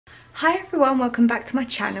Hi everyone, welcome back to my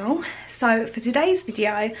channel. So for today's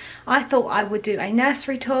video, I thought I would do a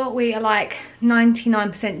nursery tour. We are like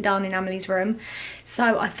 99% done in Amelie's room.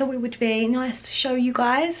 So I thought it would be nice to show you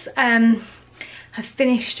guys. I've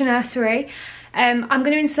finished nursery. I'm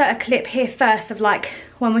going to insert a clip here first of like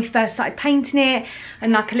when we first started painting it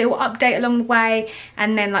and like a little update along the way,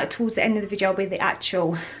 and then like towards the end of the video will be the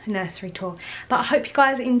actual nursery tour. But I hope you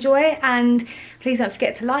guys enjoy it, and please don't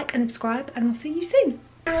forget to like and subscribe, and I'll see you soon.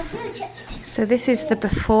 So this is the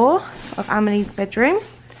before of Amelie's bedroom.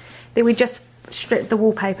 Then we just stripped the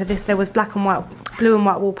wallpaper. There was black and white, blue and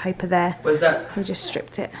white wallpaper there. Where's that? We just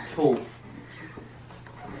stripped it. Tall.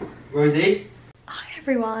 Rosie? Hi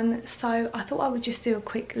everyone. So I thought I would just do a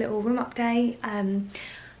quick little room update.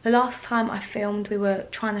 The last time I filmed we were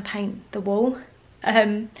trying to paint the wall.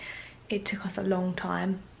 It took us a long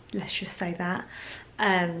time, let's just say that.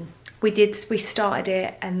 We started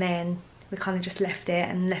it and then we kind of just left it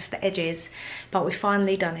and left the edges, but we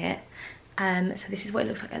finally done it. So this is what it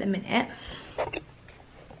looks like at the minute.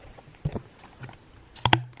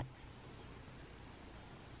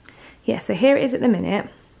 Yeah, so here it is at the minute.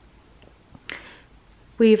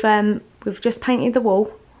 We've just painted the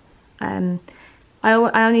wall. I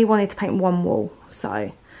only wanted to paint one wall,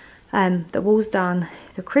 so the wall's done.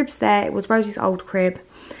 The crib's there. It was Rosie's old crib,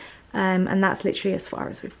 and that's literally as far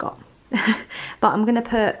as we've got. But I'm gonna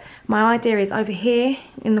put, my idea is over here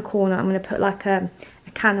in the corner I'm gonna put like a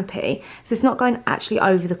canopy, so it's not going actually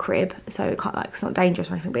over the crib, so it can't, like, it's not dangerous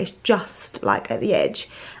or anything, but it's just like at the edge,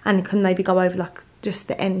 and it can maybe go over like just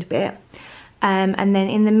the end bit. And then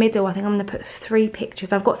in the middle I think I'm gonna put 3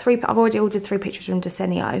 pictures. I've already ordered 3 pictures from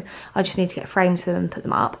Desenio. I just need to get frames for them and put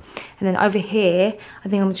them up. And then over here I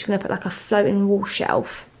think I'm just gonna put like a floating wall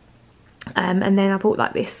shelf, and then I bought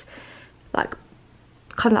like this like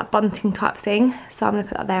kind of like bunting type thing, so I'm gonna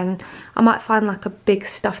put that there, and I might find like a big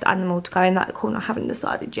stuffed animal to go in that corner. I haven't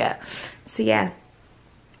decided yet, so yeah,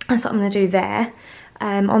 that's what I'm gonna do there.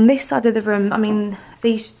 On this side of the room, I mean,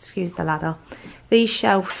 excuse the ladder, these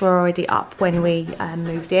shelves were already up when we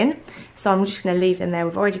moved in, so I'm just gonna leave them there.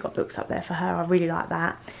 We've already got books up there for her, I really like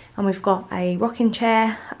that. And we've got a rocking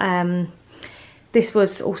chair. This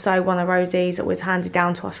was also one of Rosie's that was handed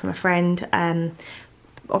down to us from a friend.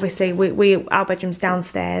 Obviously our bedroom's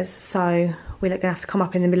downstairs, so we're gonna have to come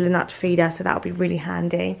up in the middle of the night to feed her, so that'll be really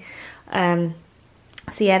handy. So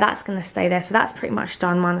yeah, that's gonna stay there. So that's pretty much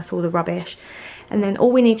done, minus all the rubbish. And then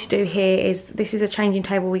all we need to do here is, this is a changing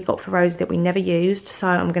table we got for Rosie that we never used, so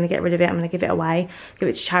I'm gonna get rid of it. I'm gonna give it away, give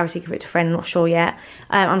it to charity, give it to a friend, I'm not sure yet.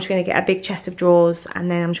 I'm just gonna get a big chest of drawers, and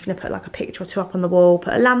then I'm just gonna put like a picture or 2 up on the wall,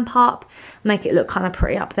 put a lamp up, make it look kind of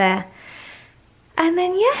pretty up there. And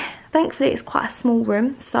then yeah, thankfully it's quite a small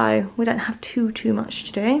room, so we don't have too much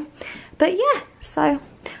to do. But yeah, so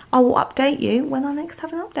I will update you when I next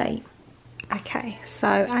have an update. Okay,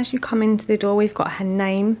 so as you come into the door, we've got her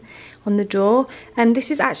name on the door, and this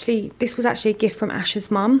was actually a gift from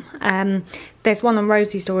Ash's mum. There's one on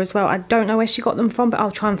Rosie's door as well. I don't know where she got them from, but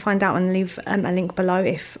I'll try and find out and leave a link below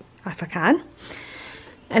if I can.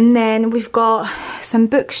 And then we've got some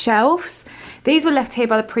bookshelves. These were left here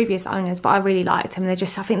by the previous owners, but I really liked them. I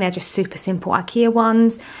think they're just super simple IKEA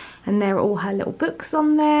ones, and there are all her little books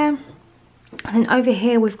on there. And then over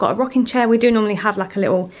here we've got a rocking chair. We do normally have like a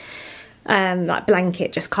little like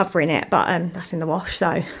blanket just covering it, but that's in the wash,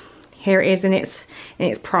 so here it is in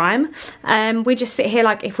its prime. We just sit here,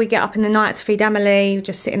 like if we get up in the night to feed Amelie, we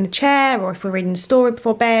just sit in the chair, or if we're reading a story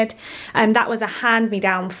before bed. That was a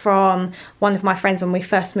hand-me-down from one of my friends when we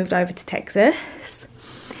first moved over to Texas.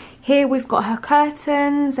 Here we've got her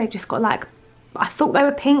curtains. They've just got like, I thought they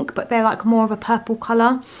were pink, but they're like more of a purple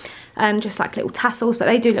colour, just like little tassels, but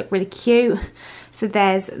they do look really cute. So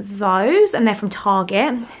there's those, and they're from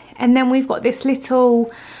Target. And then we've got this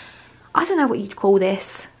little, I don't know what you'd call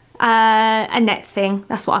this, a net thing.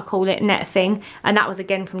 That's what I call it, net thing. And that was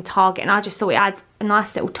again from Target, and I just thought it adds a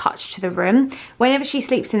nice little touch to the room. Whenever she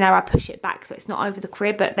sleeps in there, I push it back so it's not over the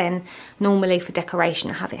crib, but then normally for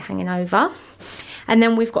decoration I have it hanging over. And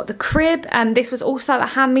then we've got the crib. This was also a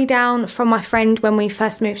hand-me-down from my friend when we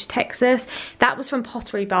first moved to Texas. That was from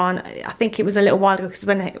Pottery Barn. I think it was a little while ago, because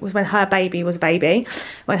it was when her baby was a baby,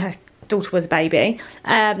 when her daughter was a baby.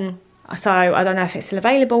 So I don't know if it's still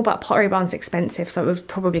available, but Pottery Barn's expensive, so it was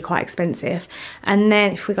probably quite expensive. And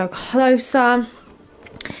then if we go closer,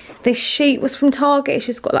 this sheet was from Target. It's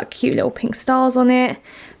just got like cute little pink stars on it.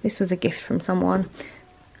 This was a gift from someone.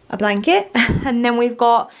 A blanket. And then we've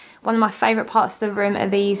got, one of my favourite parts of the room are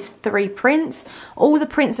these 3 prints. All the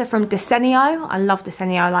prints are from Desenio. I love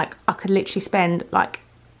Desenio. Like, I could literally spend like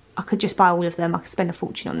I could just buy all of them. I could spend a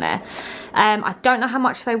fortune on there. I don't know how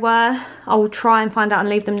much they were. I will try and find out and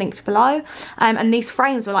leave them linked below. And these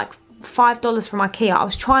frames were like $5 from Ikea. I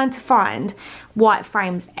was trying to find white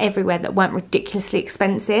frames everywhere that weren't ridiculously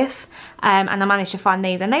expensive, and I managed to find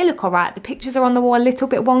these, and they look alright. The pictures are on the wall a little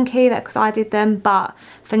bit wonky, that because I did them, but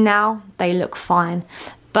for now they look fine.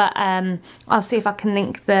 But I'll see if I can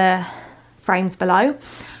link the frames below.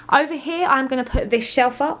 Over here I'm going to put this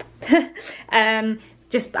shelf up.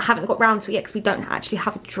 Just haven't got round to it yet because we don't actually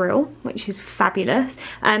have a drill, which is fabulous.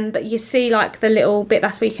 But you see like the little bit,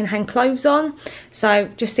 that's where you can hang clothes on. So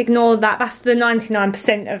just ignore that. That's the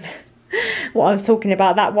 99% of what I was talking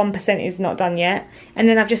about. That 1% is not done yet. And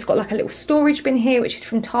then I've just got like a little storage bin here, which is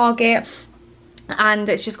from Target. And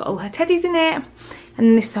it's just got all her teddies in it.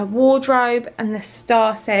 And this is her wardrobe. And the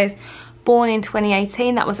star says, born in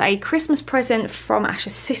 2018. That was a Christmas present from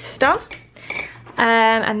Ash's sister.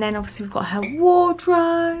 And then obviously we've got her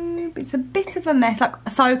wardrobe. It's a bit of a mess. Like,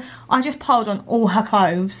 so I just piled on all her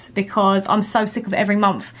clothes because I'm so sick of every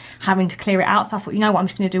month having to clear it out. So I thought, you know what, I'm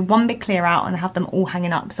just going to do one big clear out and have them all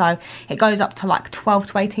hanging up. So it goes up to like 12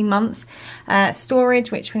 to 18 months.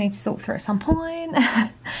 Storage, which we need to sort through at some point.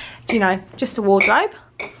 You know, just a wardrobe.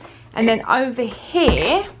 And then over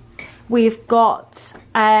here we've got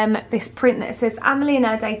this print that says Amelie and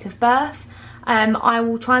her date of birth. I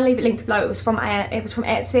will try and leave it linked below. It was from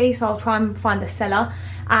Etsy, so I'll try and find the seller.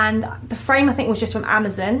 And the frame I think was just from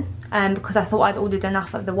Amazon, because I thought I'd ordered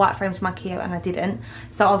enough of the white frames from Ikea and I didn't.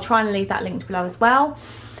 So I'll try and leave that linked below as well.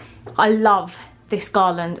 I love this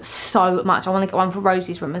garland so much. I want to get one for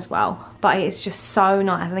Rosie's room as well, but it's just so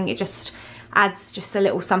nice. I think it just adds just a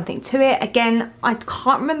little something to it. Again, I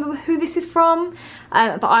can't remember who this is from,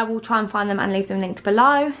 but I will try and find them and leave them linked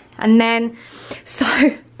below. And then, so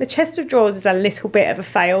the chest of drawers is a little bit of a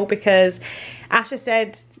fail because Asha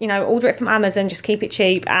said, you know, order it from Amazon, just keep it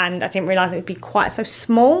cheap, and I didn't realise it would be quite so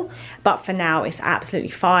small. But for now it's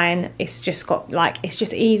absolutely fine. It's just got like, it's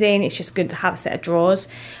just easy and it's just good to have a set of drawers.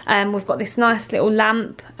 We've got this nice little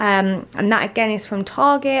lamp, and that again is from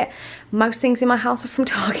Target. Most things in my house are from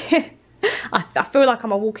Target. I feel like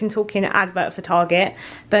I'm a walking talking advert for Target,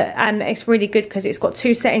 but it's really good because it's got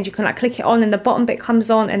two settings. You can like click it on and the bottom bit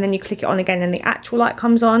comes on, and then you click it on again and the actual light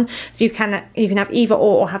comes on. So you can have either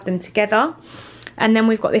or have them together. And then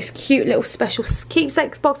we've got this cute little special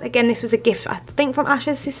keepsakes box. Again, this was a gift I think from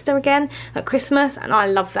Ash's sister again at Christmas, and I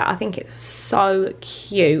love that. I think it's so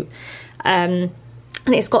cute.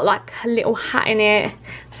 And it's got like her little hat in it.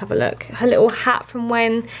 Let's have a look. Her little hat from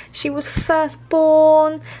when she was first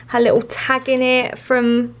born. Her little tag in it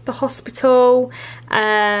from the hospital.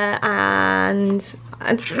 And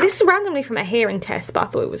this is randomly from a hearing test, but I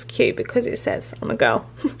thought it was cute because it says I'm a girl.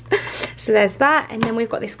 So there's that. And then we've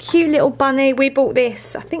got this cute little bunny. We bought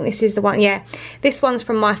this, I think this is the one, yeah. This one's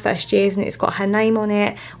from my first years and it's got her name on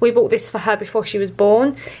it. We bought this for her before she was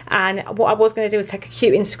born. And what I was going to do was take a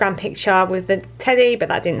cute Instagram picture with the teddy, but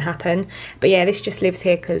that didn't happen. But yeah, this just lives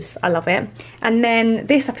here because I love it. And then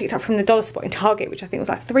this I picked up from the dollar spot in Target, which I think was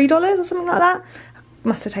like $3 or something like that.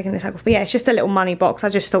 Must have taken the tag off, but yeah, it's just a little money box. I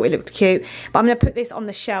just thought it looked cute, but I'm going to put this on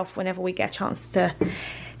the shelf whenever we get a chance to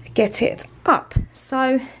get it up.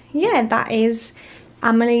 So yeah, that is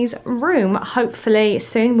Amelie's room. Hopefully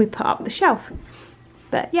soon we put up the shelf.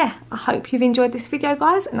 But yeah, I hope you've enjoyed this video,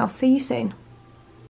 guys, and I'll see you soon.